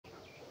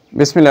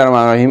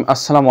Bismillahirrahmanirrahim.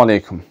 Assalamu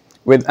alaikum.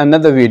 With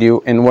another video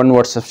in one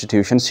word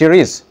substitution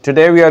series.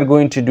 Today we are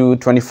going to do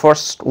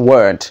 21st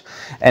word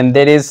and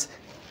that is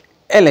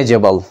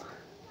eligible.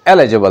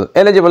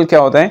 Eligible क्या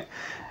होता है?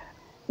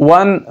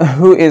 One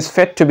who is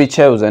fit to be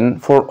chosen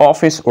for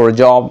office or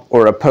job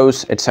or a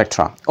post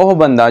etc. वो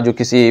बंदा जो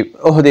किसी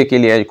ओहदे के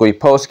लिए, कोई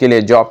पोस्ट के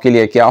लिए, जॉब के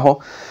लिए क्या हो,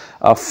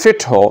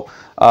 फिट हो,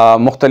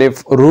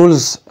 मुख्तलिफ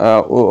रूल्स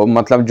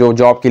मतलब जो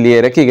जॉब के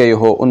लिए रखी गई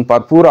हो उन पर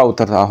पूरा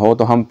उतरता हो,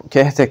 तो हम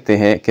कह सकते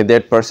हैं कि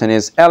that person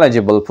is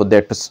eligible for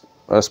that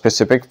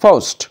specific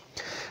post.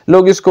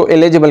 लोग इसको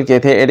एलिजिबल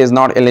कहते हैं, it is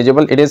not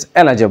eligible, it is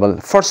eligible.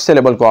 First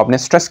syllable को आपने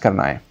स्ट्रेस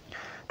करना है।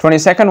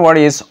 22nd word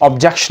is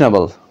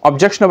objectionable.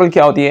 Objectionable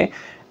क्या होती है?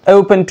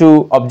 ओपन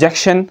टू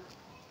ऑब्जेक्शन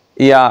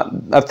या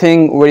a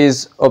thing which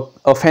is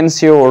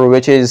offensive और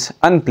विच इज़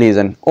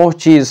अनप्लीजेंट। वो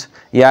चीज़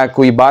या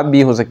कोई बात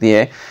भी हो सकती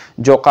है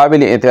जो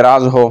काबिल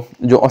एतराज़ हो,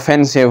 जो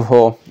ऑफेंसिव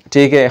हो,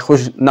 ठीक है,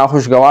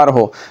 नाखुशगवार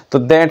हो, तो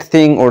दैट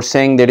थिंग और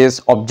सेइंग दैट इज़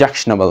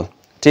ऑब्जेक्शनेबल,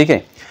 ठीक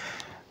है।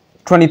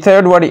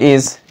 23rd word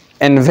is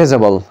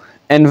invisible.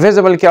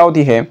 Invisible क्या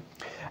होती है?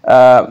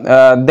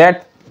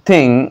 दैट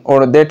थिंग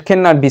और that can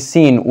not be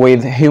seen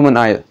with human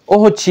आई।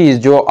 वो चीज़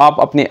जो आप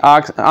अपनी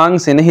आँख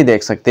से नहीं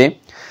देख सकते,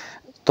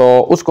 तो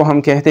उसको हम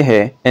कहते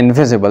हैं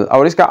इनविजिबल।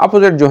 और इसका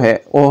अपोजिट जो है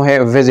वो है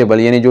विजिबल,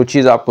 यानी जो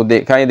चीज़ आपको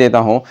दिखाई देता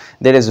हो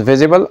दैट इज़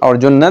विजिबल, और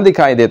जो न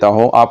दिखाई देता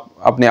हो, आप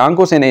अपने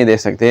आंखों से नहीं देख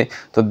सकते,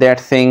 तो दैट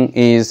थिंग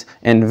इज़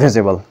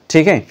इनविजिबल,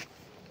 ठीक है।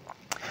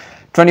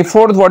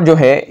 24th वर्ड जो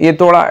है ये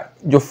थोड़ा,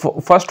 जो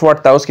फर्स्ट वर्ड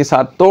था उसके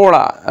साथ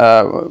थोड़ा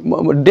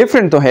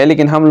डिफरेंट तो है,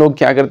 लेकिन हम लोग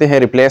क्या करते हैं,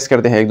 रिप्लेस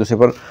करते हैं एक दूसरे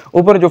पर।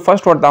 ऊपर जो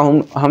फर्स्ट वर्ड था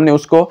हमने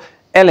उसको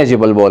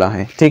एलिजिबल बोला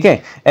है, ठीक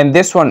है। And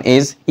this one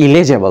is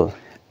eligible.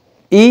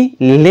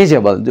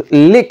 Eligible, जो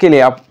ले के लिए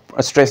आप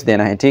स्ट्रेस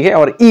देना है, ठीक है,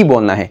 और ई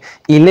बोलना है।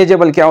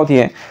 इलिजिबल क्या होती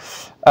है?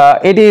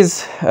 It is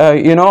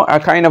a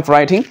kind of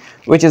writing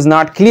which is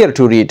not clear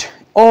to read.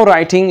 और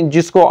राइटिंग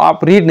जिसको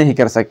आप रीड नहीं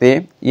कर सकते,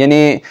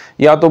 यानी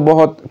या तो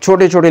बहुत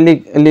छोटे छोटे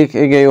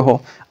लिखे गए हो,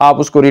 आप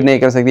उसको रीड नहीं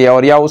कर सकते,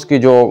 और या उसकी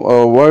जो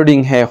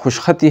वर्डिंग है,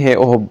 खुशखती है,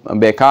 वो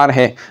बेकार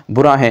है,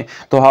 बुरा है,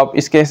 तो आप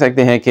इस कह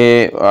सकते हैं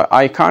कि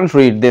I can't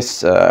read this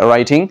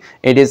writing,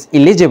 it is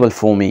eligible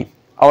for me.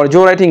 और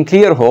जो राइटिंग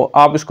क्लियर हो,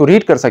 आप इसको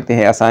रीड कर सकते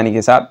हैं आसानी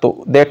के साथ,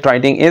 तो दैट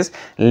राइटिंग इज़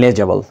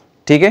लेजिबल,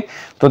 ठीक है।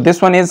 तो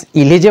this one is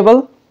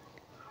eligible,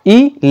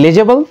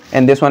 eligible,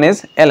 and this one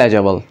is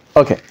eligible,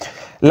 okay.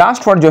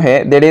 Last word जो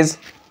है दैट इज़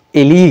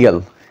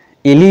इलीगल।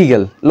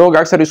 इलीगल, लोग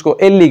अक्सर इसको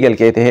इलीगल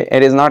कहते हैं,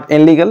 it is not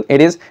illegal,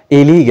 it is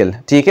illegal,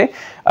 ठीक है।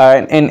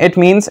 And it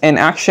means an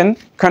action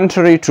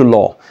country to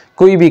law.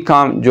 कोई भी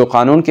काम जो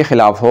कानून के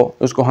ख़िलाफ़ हो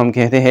उसको हम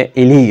कहते हैं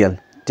इलीगल,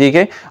 ठीक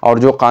है, और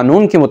जो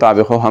कानून के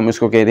मुताबिक हो हम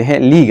इसको कहते हैं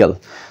लीगल।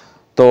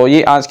 तो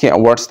ये आज के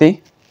वर्ड्स थे।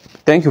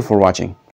 Thank you for watching.